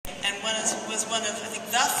was one of, I think,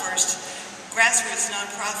 the first grassroots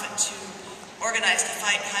nonprofit to organize to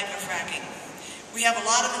fight hydrofracking. We have a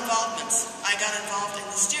lot of involvements. I got involved in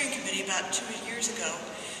the steering committee about 2 years ago,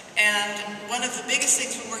 and one of the biggest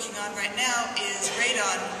things we're working on right now is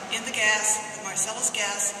radon in the gas, the Marcellus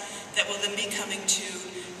gas, that will then be coming to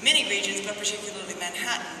many regions, but particularly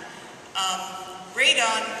Manhattan.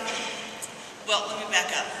 Radon, well, let me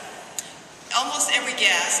back up. Almost every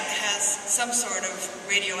gas has some sort of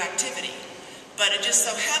radioactivity, but it just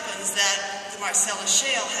so happens that the Marcellus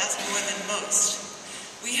shale has more than most.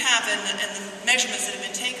 We have, in the measurements that have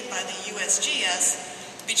been taken by the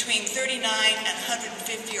USGS, between 39 and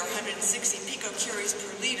 150 or 160 picocuries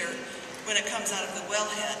per liter when it comes out of the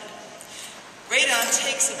wellhead. Radon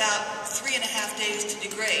takes about 3.5 days to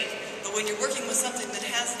degrade, but when you're working with something that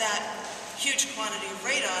has that huge quantity of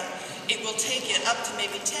radon, it will take it up to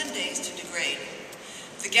maybe 10 days to degrade.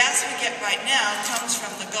 The gas we get right now comes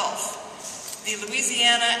from the Gulf. The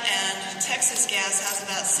Louisiana and Texas gas has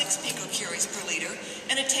about 6 picocuries per liter,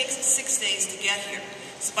 and it takes 6 days to get here.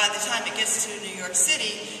 So by the time it gets to New York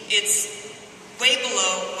City, it's way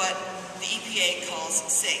below what the EPA calls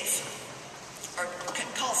safe. Or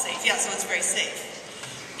calls safe, yeah, so it's very safe.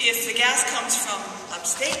 If the gas comes from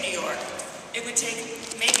upstate New York, it would take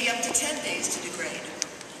maybe up to 10 days to degrade.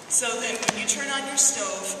 So then when you turn on your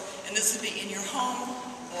stove, and this would be in your home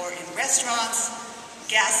or in restaurants,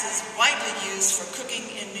 gas is widely used for cooking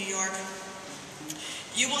in New York,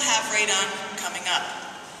 you will have radon coming up.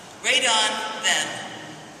 Radon, then,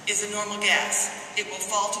 is a normal gas. It will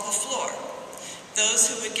fall to the floor.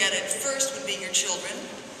 Those who would get it first would be your children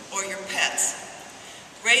or your pets.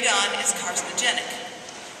 Radon is carcinogenic.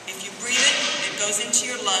 If you breathe it, it goes into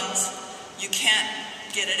your lungs. You can't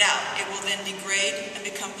get it out. It will then degrade and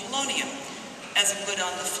become polonium, as it would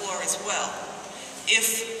on the floor as well.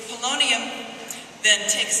 If polonium then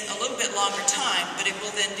takes a little bit longer time, but it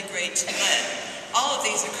will then degrade to lead. All of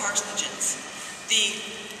these are carcinogens. The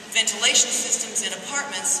ventilation systems in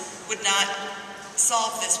apartments would not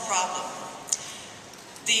solve this problem.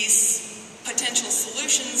 These potential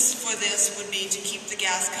solutions for this would be to keep the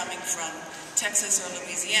gas coming from Texas or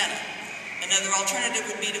Louisiana. Another alternative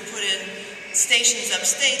would be to put in stations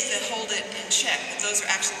upstate that hold it in check, but those are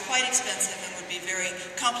actually quite expensive and would be very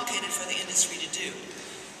complicated for the industry to do.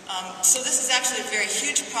 So this is actually a very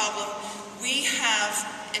huge problem. We have,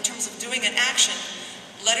 in terms of doing an action,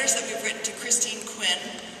 letters that we've written to Christine Quinn,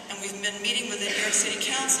 and we've been meeting with the New York City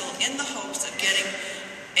Council in the hopes of getting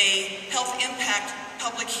a health impact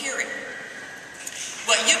public hearing.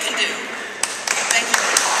 What you can do, thank you.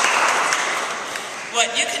 What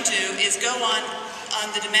you can do is go on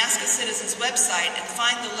the Damascus Citizens website and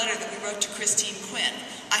find the letter that we wrote to Christine Quinn.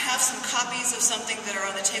 I have some copies of something that are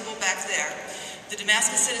on the table back there. The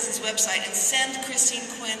Damascus Citizens website, and send Christine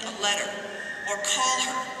Quinn a letter, or call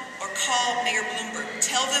her, or call Mayor Bloomberg.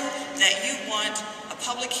 Tell them that you want a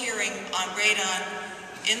public hearing on radon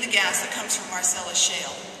in the gas that comes from Marcellus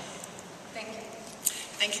shale. Thank you.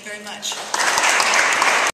 Thank you very much.